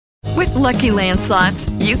Lucky Land Slots,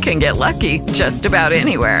 you can get lucky just about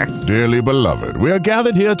anywhere. Dearly beloved, we are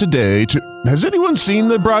gathered here today to... Has anyone seen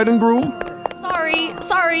the bride and groom?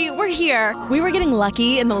 Sorry, we're here. We were getting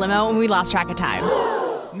lucky in the limo and we lost track of time.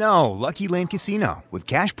 No, Lucky Land Casino, with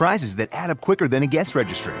cash prizes that add up quicker than a guest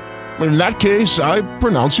registry. In that case, I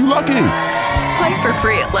pronounce you lucky. Play for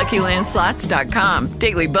free at LuckyLandSlots.com.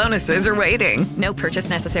 Daily bonuses are waiting. No purchase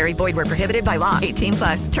necessary. Void where prohibited by law.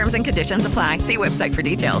 18+. Terms and conditions apply. See website for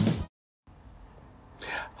details.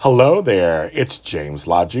 Hello there. It's James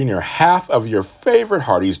Lott Jr., half of your favorite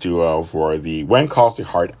Hardee's duo for the When Calls the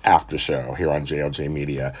Heart After Show here on JLJ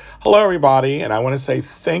Media. Hello, everybody, and I want to say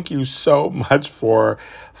thank you so much for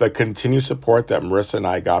the continued support that Marissa and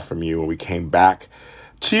I got from you when we came back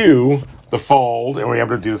to the fold and we were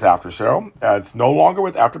able to do this after show. It's no longer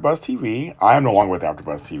with AfterBuzz TV. I am no longer with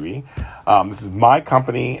AfterBuzz TV. This is my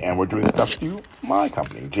company, and we're doing stuff through my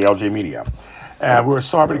company, JLJ Media. And we were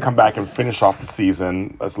so happy to come back and finish off the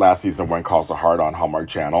season, this last season of When Calls the Heart on Hallmark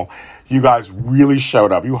Channel. You guys really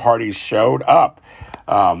showed up. You Hardee's showed up.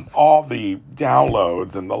 All the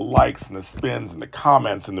downloads and the likes and the spins and the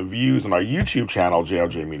comments and the views on our YouTube channel,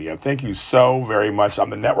 JLJ Media. Thank you so very much. I'm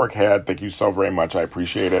the network head. Thank you so very much. I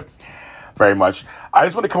appreciate it very much. I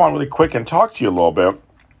just want to come on really quick and talk to you a little bit,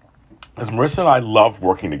 because Marissa and I love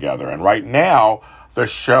working together. And right now, the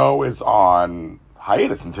show is on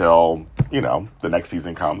hiatus until, the next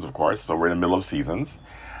season comes, of course. So we're in the middle of seasons.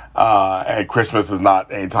 And Christmas is not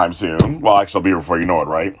anytime soon. Well, actually, it'll be before you know it,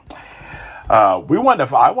 right? I want to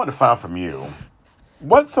find out from you,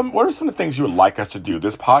 what are some of the things you would like us to do?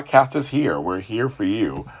 This podcast is here. We're here for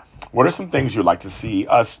you. What are some things you'd like to see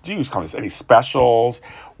us do? Any specials?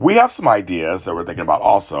 We have some ideas that we're thinking about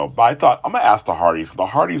also. But I thought, I'm going to ask the Hardee's, because the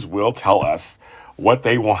Hardee's will tell us what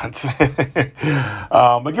they want.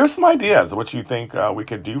 But give us some ideas of what you think we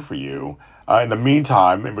could do for you. In the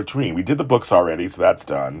meantime, in between, we did the books already, so that's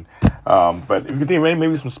done. But if you think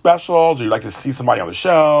maybe some specials, or you'd like to see somebody on the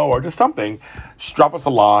show, or just something, just drop us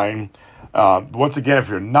a line. Once again, if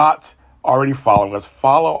you're not already following us,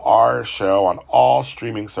 follow our show on all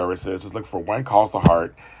streaming services. Just look for When Calls the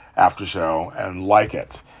Heart After Show and like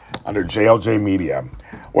it under JLJ Media.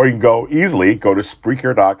 Or you can go to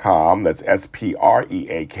Spreaker.com, that's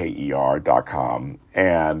Spreaker.com,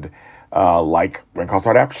 and like When Calls the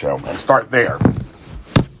Heart After Show, and start there.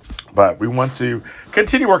 But we want to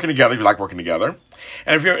continue working together if you like working together.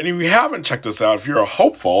 And if you haven't checked us out, if you're a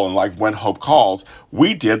hopeful and like When Hope Calls,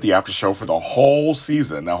 we did the after show for the whole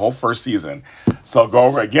season, the whole first season. So go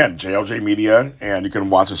over again, JLJ Media, and you can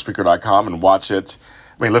watch it at Spreaker.com and watch it.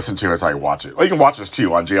 Listen to it, that's how you watch it. Well, you can watch us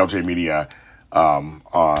too on JLJ Media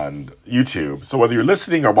on YouTube. So whether you're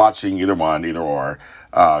listening or watching, either or,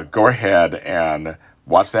 go ahead and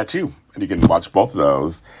watch that too. And you can watch both of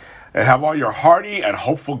those and have all your hearty and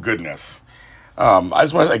hopeful goodness. I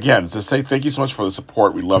just want to, again, just say thank you so much for the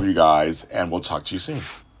support. We love you guys, and we'll talk to you soon.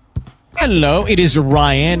 Hello, it is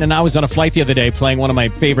Ryan, and I was on a flight the other day playing one of my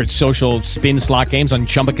favorite social spin slot games on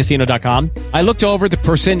ChumbaCasino.com. I looked over at the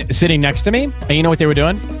person sitting next to me, and you know what they were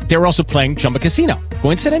doing? They were also playing Chumba Casino.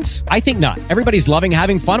 Coincidence? I think not. Everybody's loving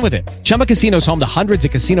having fun with it. Chumba Casino is home to hundreds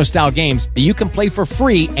of casino-style games that you can play for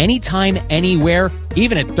free anytime, anywhere,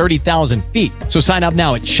 even at 30,000 feet. So sign up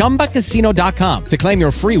now at ChumbaCasino.com to claim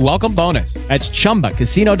your free welcome bonus. That's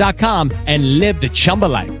ChumbaCasino.com and live the Chumba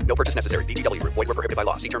life. No purchase necessary. VGW. Void where prohibited by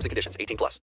law. See terms and conditions. 18+.